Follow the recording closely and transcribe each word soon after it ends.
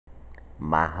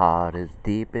My heart is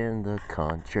deep in the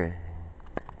country,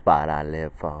 but I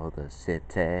live for the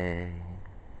city.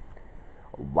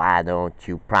 Why don't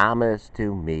you promise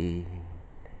to me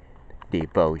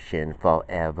devotion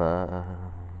forever?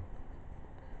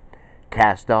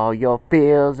 Cast all your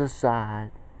fears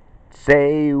aside.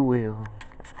 Say you will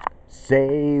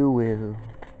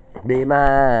be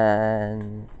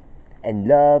mine and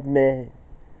love me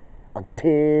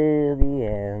until the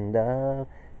end of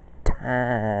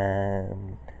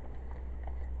time.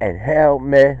 And help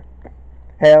me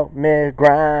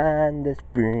grind this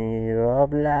wheel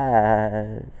of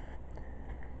life.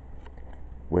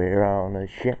 We're on a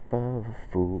ship of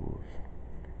fools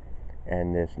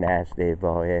and this nasty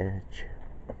voyage.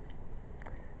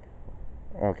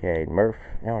 Okay, Murph,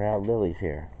 now Lily's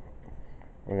here.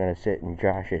 We're gonna sit in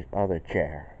Josh's other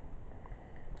chair.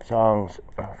 Songs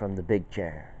from the big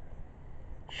chair.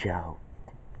 Shout.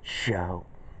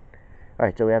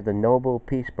 Alright, so we have the Nobel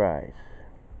Peace Prize.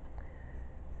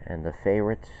 And the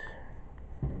favorites,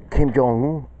 Kim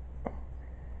Jong-un.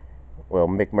 Well,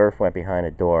 Mick Murph went behind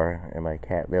a door, and my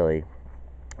cat Lily,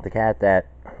 the cat that,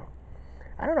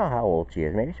 I don't know how old she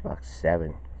is, maybe she's about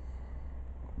 7.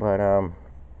 But,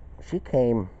 she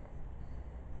came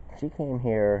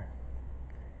here,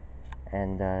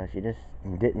 and she just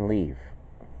didn't leave.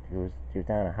 She was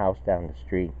down a house down the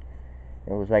street.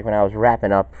 It was like when I was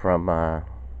wrapping up from all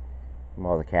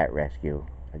the cat rescue.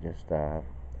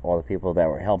 All the people that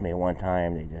were helping me one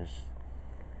time, they just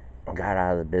got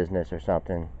out of the business or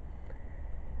something.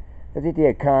 I think the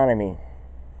economy,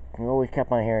 we always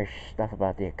kept on hearing stuff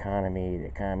about the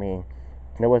economy.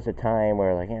 There was a time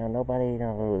where, like, nobody, it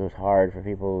was hard for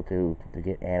people to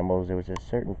get animals. There was a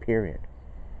certain period.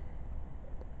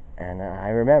 And I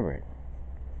remember it.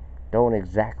 Don't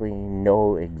exactly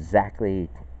know exactly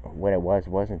what it was.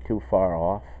 It wasn't too far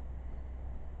off.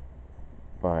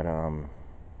 But, I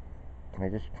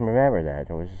just remember that.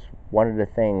 It was one of the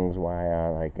things why,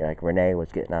 like Renee was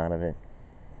getting out of it.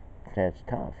 It's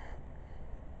tough.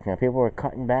 People were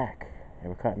cutting back. They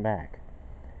were cutting back.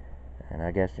 And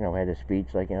I guess, we had a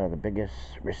speech like, the biggest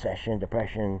recession,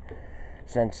 depression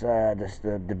since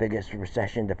the biggest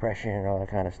recession, depression, and all that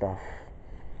kind of stuff.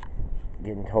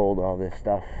 Getting told all this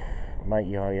stuff.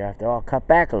 You have to all cut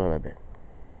back a little bit.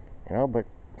 But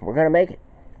we're going to make it.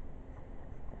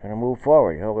 We're going to move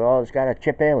forward. We all just got to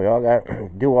chip in. We all got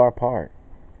to do our part.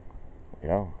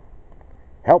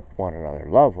 Help one another.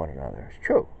 Love one another. It's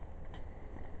true.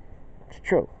 It's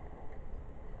true.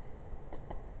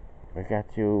 We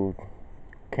got to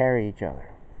carry each other.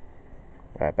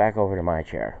 All right, back over to my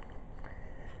chair.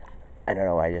 I don't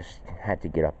know, I just had to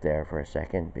get up there for a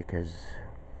second because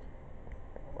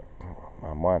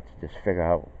I want to just figure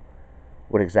out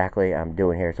what exactly I'm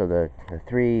doing here. So the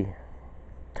 3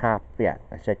 top, I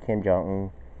said Kim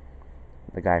Jong-un,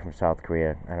 the guy from South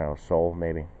Korea, I don't know, Seoul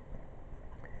maybe.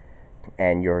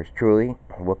 And yours truly,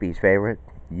 Whoopi's favorite,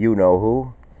 you know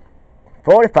who,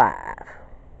 45.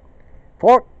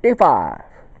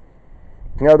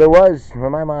 There was,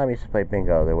 when my mom used to play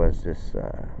bingo, there was this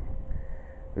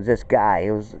guy.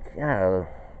 It was,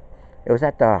 it was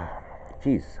at the,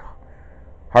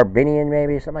 Harbinian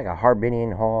maybe, something like a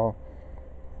Harbinian Hall.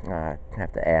 I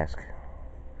have to ask.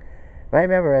 But I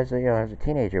remember as a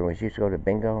teenager when we used to go to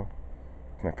bingo,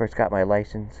 when I first got my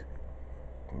license,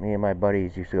 me and my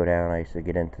buddies used to go down. I used to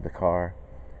get into the car,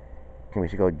 and we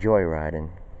used to go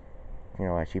joyriding.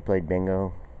 As she played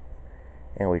bingo,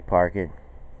 and we'd park it.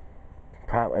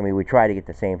 We tried to get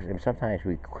the same. Sometimes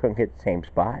we couldn't get the same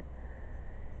spot,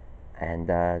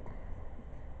 and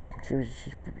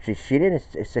she didn't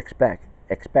suspect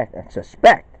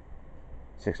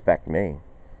me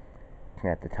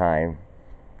at the time,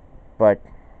 but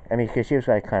because she was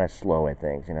like kind of slow at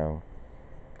things, I don't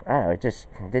know. It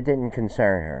didn't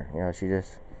concern her, She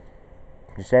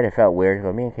said it felt weird.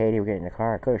 So me and Katie were getting in the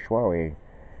car. I could have sworn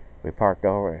we parked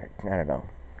over. I don't know.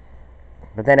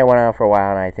 But then it went on for a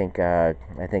while, and I think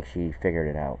she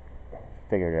figured something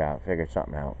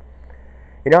out.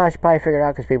 I should probably figure it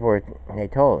out because they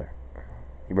told her.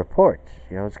 He reports,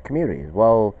 it's a community,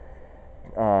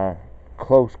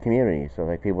 close community. So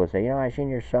like people would say, I seen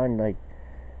your son like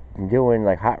doing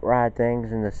like hot rod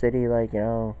things in the city,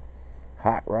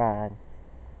 hot rod.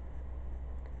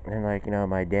 And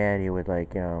my dad, he would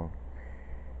he's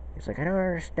like, I don't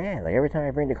understand. Like every time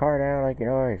I bring the car down, it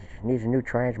needs a new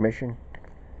transmission.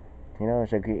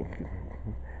 It's like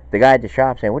the guy at the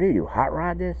shop saying, what do? Hot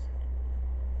rod this?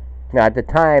 Now at the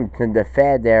time, the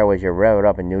fad there was you rev it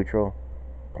up in neutral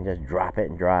and just drop it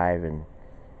and drive, and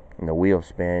the wheels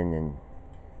spin and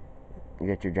you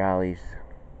get your jollies.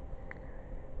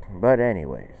 But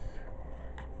anyways,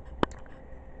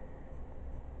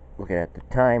 looking at the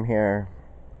time here.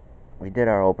 We did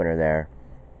our opener there.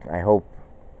 I hope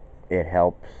it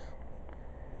helps.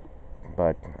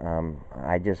 But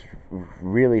I just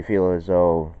really feel as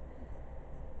though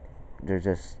there's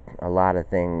just a lot of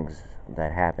things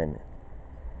that happen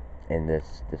in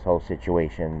this whole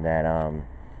situation that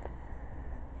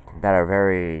that are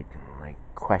very like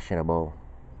questionable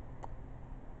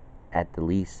at the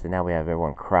least. And now we have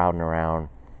everyone crowding around,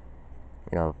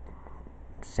 you know,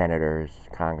 senators,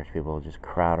 congresspeople just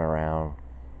crowding around,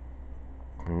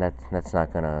 and that's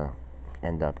not gonna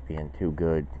end up being too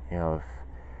good. You know,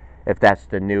 if that's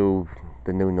the new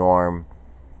norm,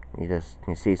 you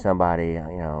see somebody,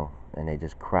 you know, and they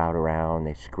just crowd around,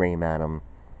 they scream at them.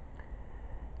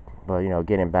 But you know,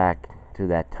 getting back to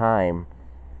that time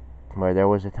where there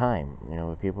was a time, you know,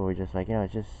 where people were just like, you know,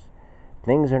 it's just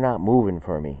things are not moving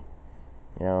for me.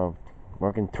 You know,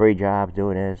 working 3 jobs,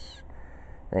 doing this.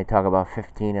 And they talk about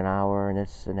 15 an hour and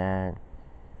this and that.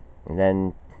 And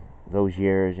then those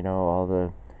years, you know, all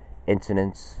the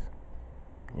incidents,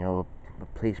 you know, the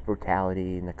police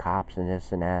brutality and the cops and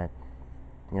this and that.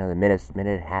 You know, the minute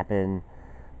it happened,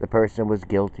 the person was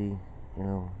guilty. You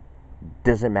know,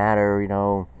 doesn't matter, you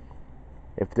know,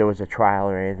 if there was a trial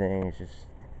or anything. It just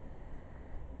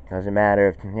doesn't matter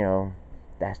if, you know,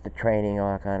 that's the training,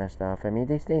 all that kind of stuff. I mean,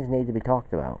 these things need to be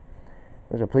talked about.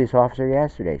 There was a police officer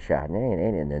yesterday shot, and it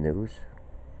ain't in the news.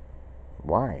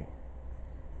 Why?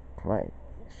 Why?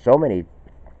 So many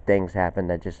things happen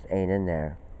that just ain't in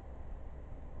there.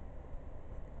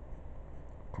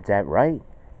 Is that right?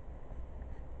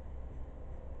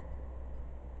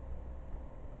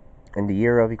 In the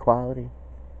year of equality,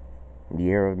 in the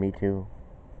year of Me Too,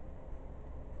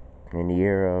 in the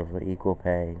year of equal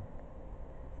pay,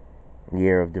 in the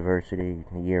year of diversity,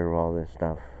 in the year of all this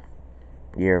stuff,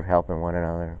 the year of helping one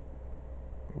another,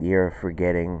 the year of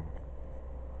forgetting,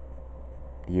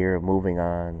 the year of moving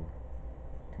on,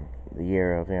 the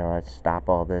year of, you know, let's stop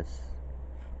all this.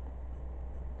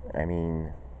 I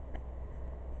mean,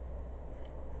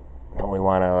 don't we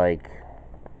want to, like,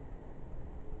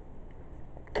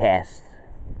 cast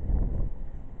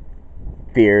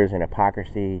fears and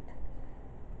hypocrisy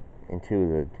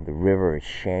into the river of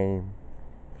shame?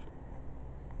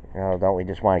 You know, don't we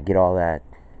just want to get all that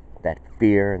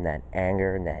fear and that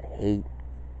anger and that hate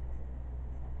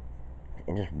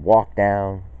and just walk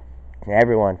down and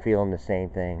everyone feeling the same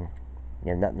thing? You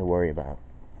have nothing to worry about.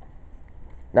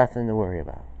 Nothing to worry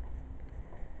about.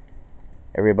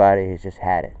 Everybody has just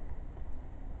had it.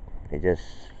 They just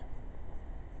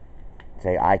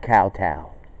say, I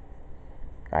kowtow.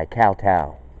 I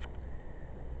kowtow.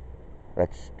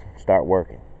 Let's start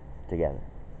working together.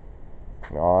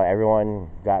 You know, everyone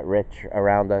got rich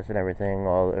around us and everything.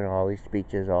 All these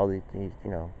speeches, all these, you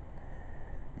know,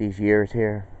 these years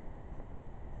here.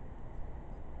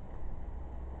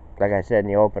 Like I said in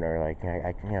the opener, like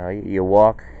you know, you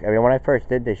walk. I mean, when I first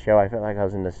did this show, I felt like I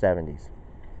was in the 70s.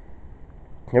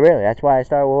 And really, that's why I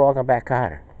started walking back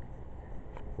Cotter.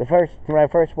 When I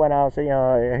first went out, I said, you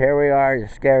know, here we are, the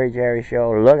Scary Jerry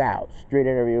show. Look out, street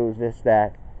interviews, this,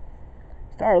 that.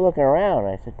 Started looking around,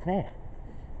 and I said, man,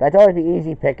 I thought it'd be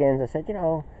easy pickings. I said, you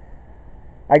know,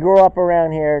 I grew up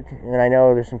around here, and I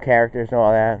know there's some characters and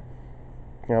all that.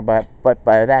 You know, but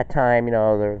by that time, you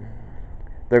know,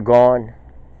 they're gone.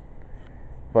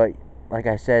 But like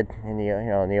I said in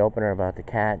the opener about the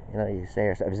cat, you know, you say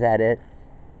yourself, is that it?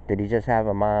 Did he just have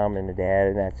a mom and a dad,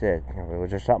 and that's it? You know,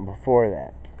 was there something before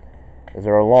that? Is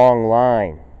there a long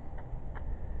line,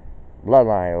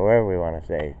 bloodline, or whatever we want to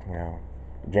say? You know,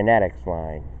 genetics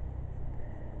line.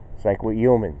 It's like with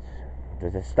humans.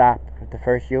 Does it stop with the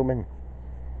first human?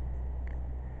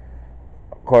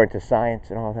 According to science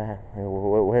and all that,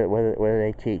 what do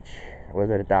they teach? What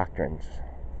are the doctrines?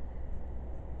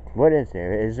 What is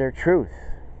there? Is there truth?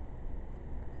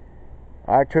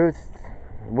 Our truth,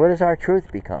 what does our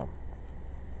truth become?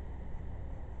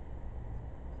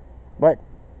 But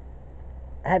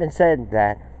having said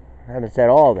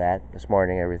all that this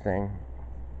morning, everything,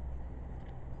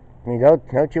 I mean,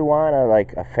 don't you want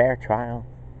a fair trial?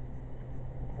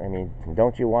 I mean,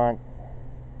 don't you want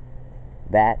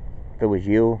that? If it was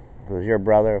you, if it was your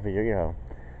brother, if it was your, you know,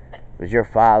 if it was your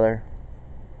father,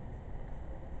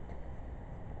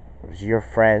 if it was your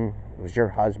friend, if it was your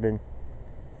husband,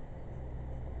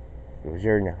 if it was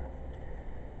your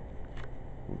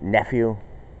nephew,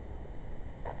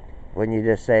 wouldn't you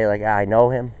just say, like, I know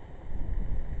him?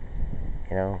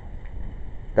 You know,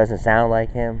 doesn't sound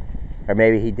like him. Or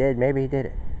maybe he did, maybe he did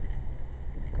it.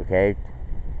 Okay?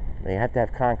 You have to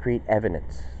have concrete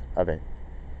evidence of it.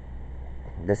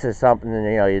 This is something,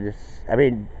 you know, I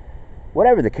mean,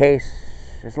 whatever the case,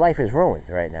 his life is ruined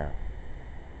right now.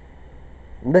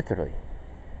 Literally.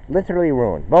 Literally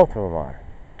ruined. Both of them are.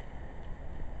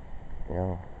 You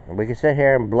know, and we can sit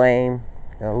here and blame,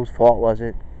 whose fault was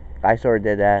it? I sort of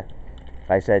did that.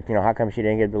 I said, how come she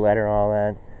didn't get the letter and all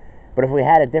that? But if we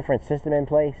had a different system in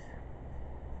place,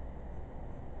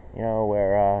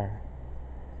 where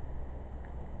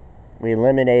we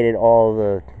eliminated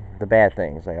all the bad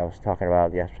things, like I was talking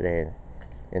about yesterday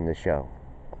in the show.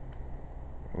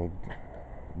 I mean,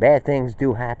 bad things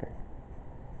do happen.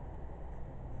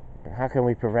 But how can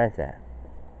we prevent that?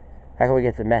 How can we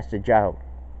get the message out?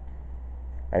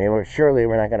 I mean, surely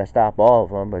we're not going to stop all of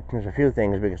them, but there's a few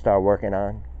things we can start working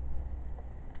on.